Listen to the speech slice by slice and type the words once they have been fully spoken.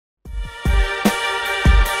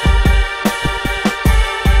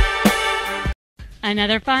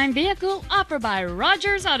Another fine vehicle offered by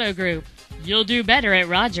Rogers Auto Group. You'll do better at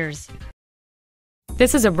Rogers.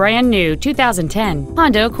 This is a brand new 2010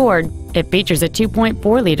 Honda Accord. It features a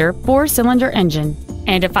 2.4-liter four-cylinder engine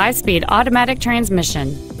and a 5-speed automatic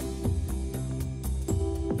transmission.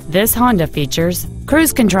 This Honda features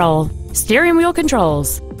cruise control, steering wheel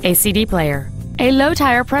controls, a CD player, a low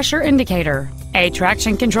tire pressure indicator, a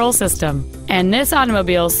traction control system, and this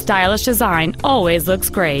automobile's stylish design always looks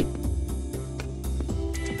great.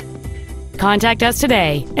 Contact us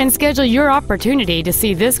today and schedule your opportunity to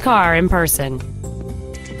see this car in person.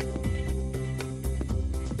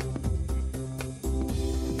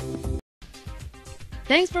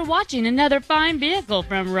 Thanks for watching another fine vehicle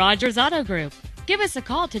from Rogers Auto Group. Give us a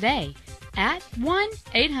call today at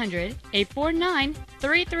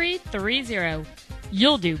 1-800-849-3330.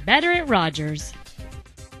 You'll do better at Rogers.